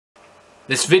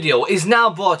This video is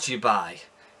now brought to you by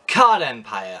Card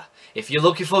Empire. If you're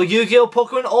looking for Yu-Gi-Oh,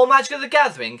 Pokemon or Magic the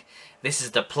Gathering, this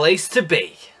is the place to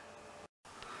be.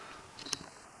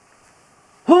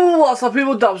 What's up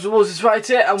people, Dabs is right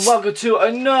here and welcome to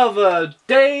another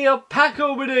day of pack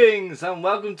openings and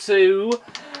welcome to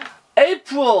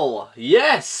April.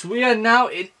 Yes, we are now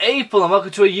in April and welcome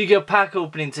to a Yu-Gi-Oh pack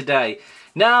opening today.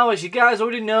 Now, as you guys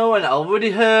already know and already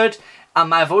heard,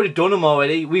 I've already done them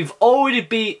already. We've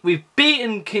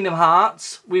beaten Kingdom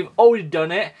Hearts. We've already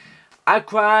done it. I've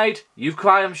cried. You've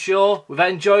cried, I'm sure. We've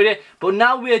enjoyed it. But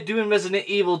now we are doing Resident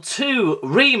Evil 2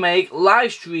 Remake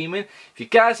live streaming. If you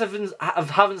guys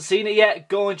haven't seen it yet,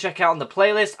 go and check out on the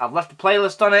playlist. I've left a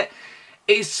playlist on it.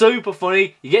 It's super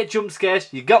funny. You get jump scares.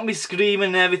 You got me screaming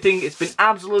and everything. It's been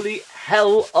absolutely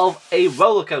hell of a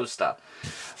roller coaster.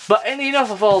 But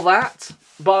enough of all that.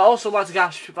 But I also like to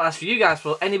ask for you guys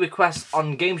for any requests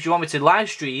on games you want me to live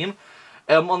stream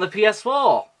on the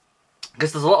PS4.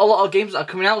 Because there's a lot of games that are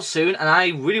coming out soon and I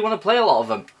really want to play a lot of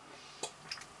them.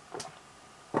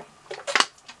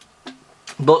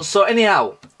 But so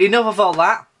anyhow, enough of all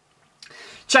that.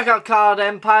 Check out Card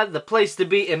Empire, the place to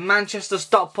be in Manchester,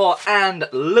 Stockport and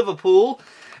Liverpool.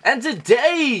 And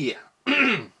today,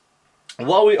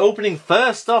 what are we opening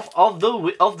first off of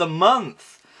the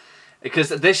month? Because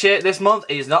this month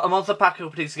is not a month of pack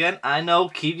openings again. I know,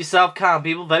 keep yourself calm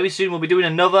people. Very soon we'll be doing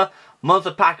another month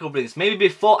of pack openings. Maybe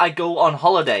before I go on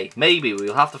holiday. Maybe,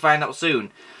 we'll have to find out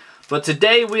soon. But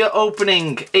today we are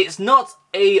opening, it's not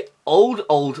a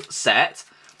old set,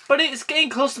 but it's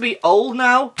getting close to be old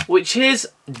now. Which is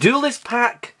Duelist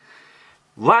pack,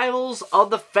 Rivals of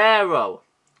the Pharaoh.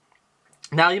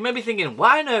 Now you may be thinking,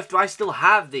 why on earth do I still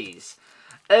have these?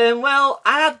 Well,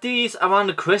 I had these around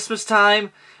the Christmas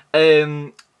time.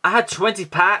 I had 20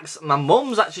 packs. My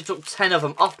mum's actually took 10 of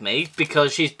them off me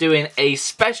because she's doing a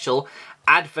special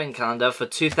advent calendar for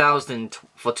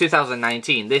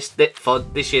 2019. For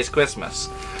this year's Christmas.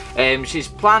 She's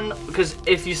planned, because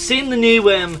if you've seen the new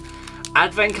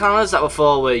advent calendars that were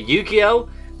for Yugioh,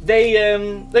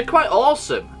 they're quite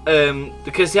awesome.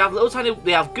 Because they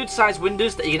have good sized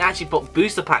windows that you can actually put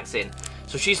booster packs in.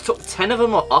 So she's took 10 of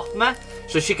them off me,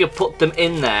 so she can put them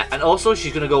in there. And also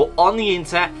she's going to go on the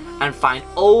internet and find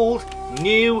old,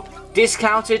 new,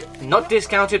 discounted, not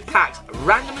discounted packs,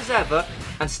 random as ever,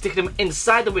 and stick them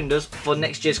inside the windows for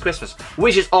next year's Christmas,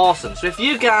 which is awesome. So if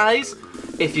you guys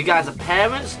are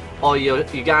parents, or you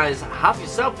guys have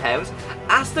yourself parents,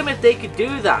 ask them if they could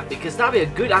do that, because that'd be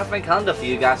a good advent calendar for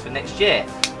you guys for next year.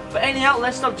 But anyhow,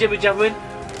 let's stop jibber-jabbering.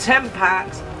 10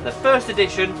 packs, the first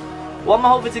edition. What am I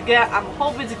hoping to get? I'm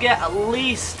hoping to get at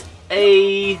least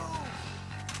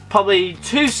probably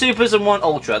 2 supers and 1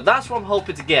 ultra. That's what I'm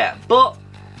hoping to get. But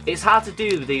it's hard to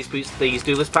do these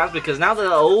Duelist packs because now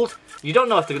they're old, you don't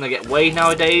know if they're going to get weighed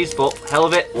nowadays, but hell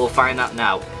of it, we'll find out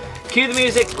now. Cue the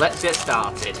music, let's get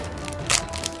started.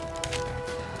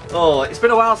 Oh, it's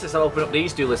been a while since I opened up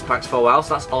these Duelist packs for a while,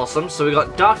 so that's awesome. So we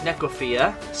got Dark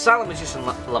Necrophilia, Silent Magician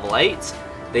level 8,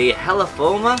 the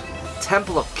Hellafoma,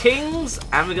 Temple of Kings,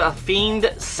 and we got a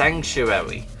Fiend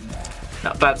Sanctuary.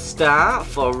 Not a bad start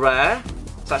for rare.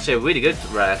 It's actually a really good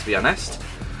rare, to be honest.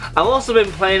 I've also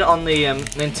been playing on the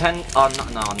Nintendo.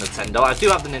 Not on Nintendo. I do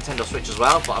have the Nintendo Switch as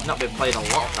well, but I've not been playing a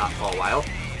lot of that for a while.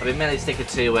 I've been mainly sticking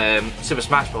to Super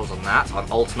Smash Bros. On that, on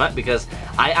Ultimate, because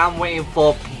I am waiting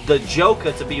for the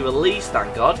Joker to be released,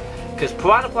 thank God. Because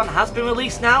Piranha Plant has been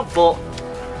released now, but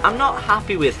I'm not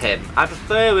happy with him. I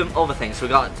prefer him other things. So we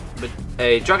got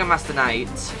a Dragon Master Knight,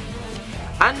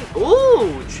 and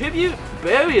ooh, Tribute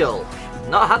Burial.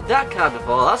 Not had that card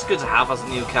before. That's good to have as a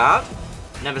new card.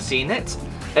 Never seen it.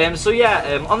 So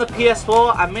yeah, on the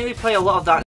PS4, I mainly play a lot of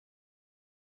that